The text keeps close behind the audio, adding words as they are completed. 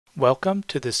Welcome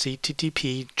to the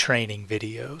CTTP training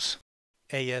videos.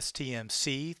 ASTM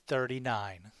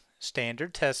C39,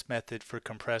 Standard Test Method for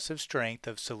Compressive Strength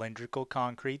of Cylindrical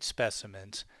Concrete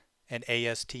Specimens, and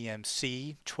ASTM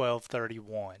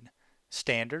C1231,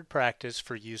 Standard Practice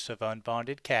for Use of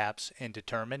Unbonded Caps in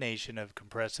Determination of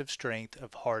Compressive Strength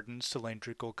of Hardened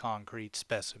Cylindrical Concrete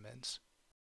Specimens.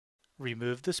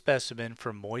 Remove the specimen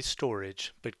from moist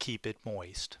storage, but keep it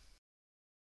moist.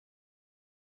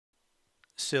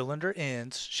 Cylinder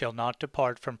ends shall not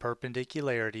depart from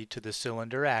perpendicularity to the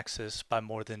cylinder axis by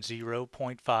more than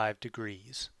 0.5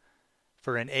 degrees.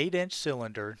 For an 8-inch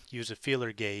cylinder, use a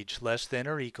feeler gauge less than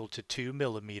or equal to 2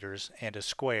 millimeters and a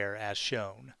square as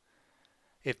shown.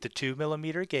 If the 2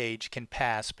 millimeter gauge can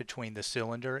pass between the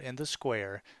cylinder and the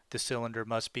square, the cylinder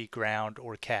must be ground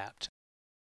or capped.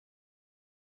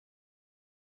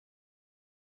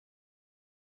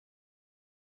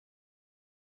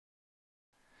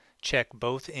 Check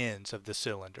both ends of the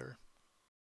cylinder.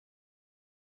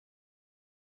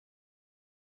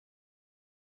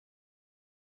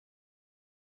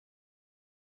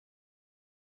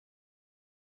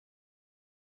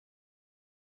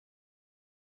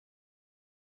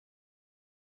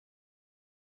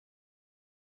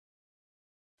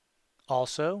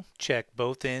 Also, check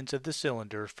both ends of the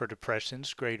cylinder for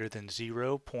depressions greater than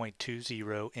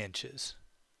 0.20 inches.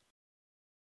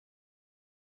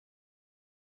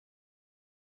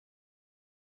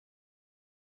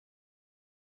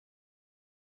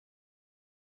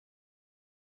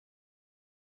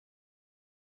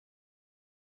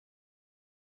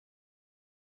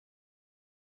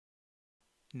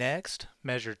 Next,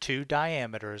 measure two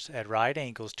diameters at right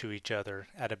angles to each other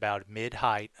at about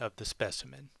mid-height of the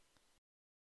specimen.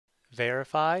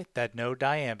 Verify that no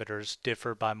diameters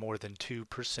differ by more than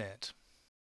 2%.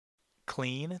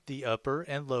 Clean the upper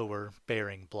and lower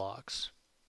bearing blocks.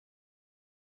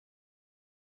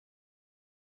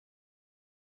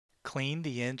 Clean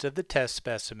the ends of the test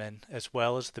specimen as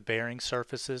well as the bearing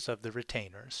surfaces of the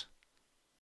retainers.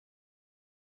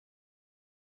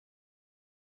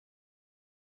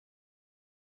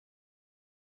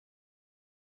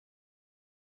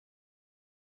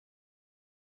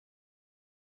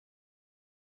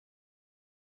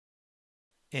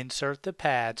 Insert the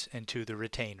pads into the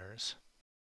retainers.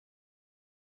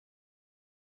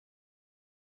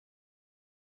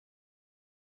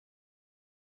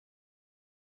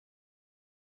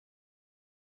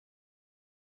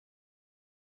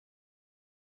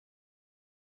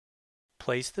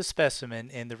 Place the specimen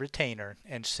in the retainer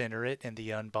and center it in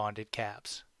the unbonded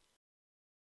caps.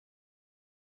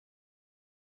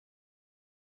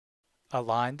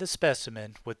 Align the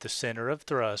specimen with the center of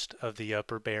thrust of the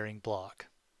upper bearing block.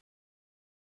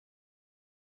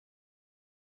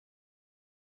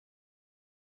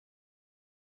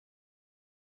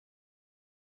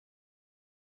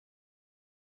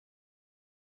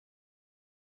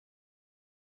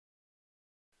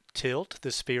 Tilt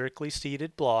the spherically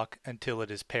seated block until it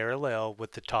is parallel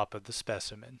with the top of the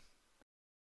specimen.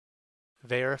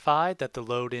 Verify that the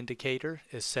load indicator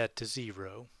is set to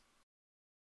 0.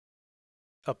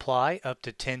 Apply up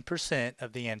to 10%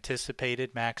 of the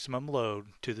anticipated maximum load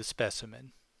to the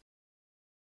specimen.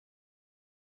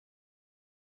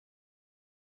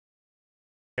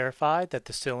 Verify that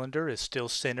the cylinder is still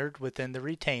centered within the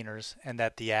retainers and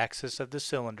that the axis of the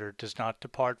cylinder does not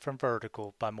depart from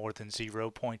vertical by more than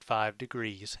 0.5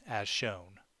 degrees as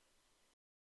shown.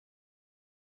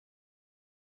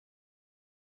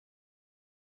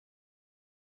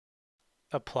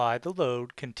 Apply the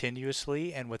load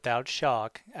continuously and without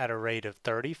shock at a rate of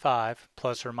 35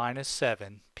 plus or minus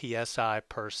 7 psi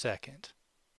per second.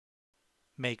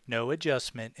 Make no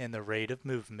adjustment in the rate of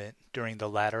movement during the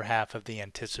latter half of the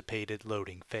anticipated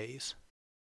loading phase.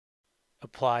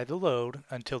 Apply the load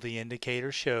until the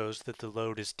indicator shows that the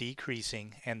load is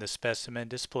decreasing and the specimen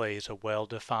displays a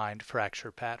well-defined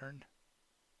fracture pattern.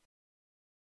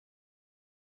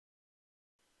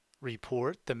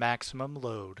 Report the maximum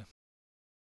load.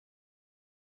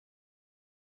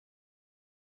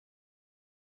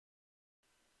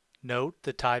 Note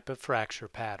the type of fracture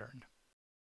pattern.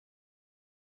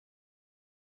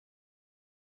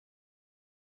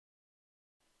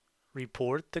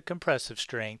 Report the compressive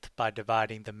strength by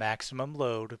dividing the maximum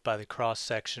load by the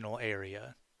cross-sectional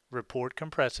area. Report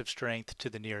compressive strength to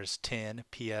the nearest 10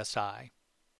 psi.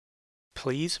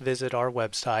 Please visit our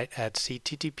website at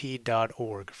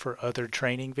cttp.org for other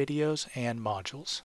training videos and modules.